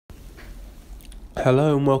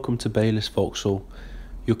Hello and welcome to Baylis Vauxhall.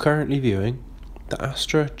 You're currently viewing the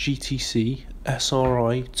Astra GTC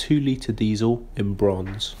SRI 2-litre diesel in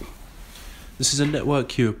bronze. This is a Network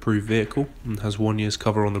Q approved vehicle and has 1 year's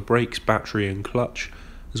cover on the brakes, battery and clutch,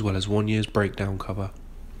 as well as 1 year's breakdown cover.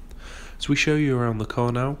 As we show you around the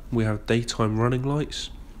car now, we have daytime running lights,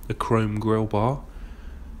 a chrome grille bar,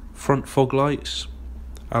 front fog lights,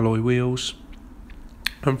 alloy wheels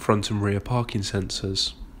and front and rear parking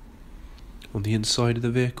sensors. On the inside of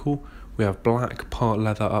the vehicle, we have black part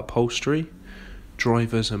leather upholstery,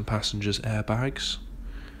 drivers and passengers airbags.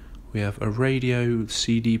 We have a radio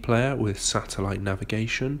CD player with satellite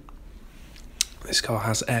navigation. This car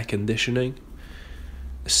has air conditioning,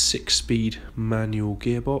 a 6-speed manual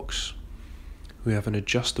gearbox. We have an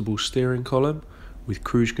adjustable steering column with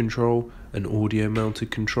cruise control and audio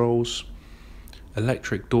mounted controls,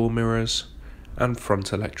 electric door mirrors and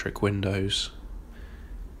front electric windows.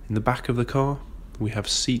 In the back of the car, we have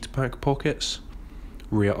seat back pockets,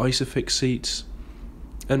 rear ISOFIX seats,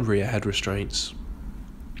 and rear head restraints.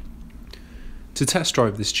 To test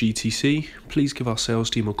drive this GTC, please give our sales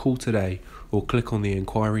team a call today or click on the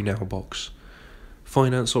Inquiry Now box.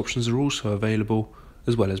 Finance options are also available,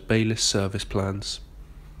 as well as Baylis service plans.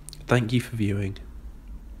 Thank you for viewing.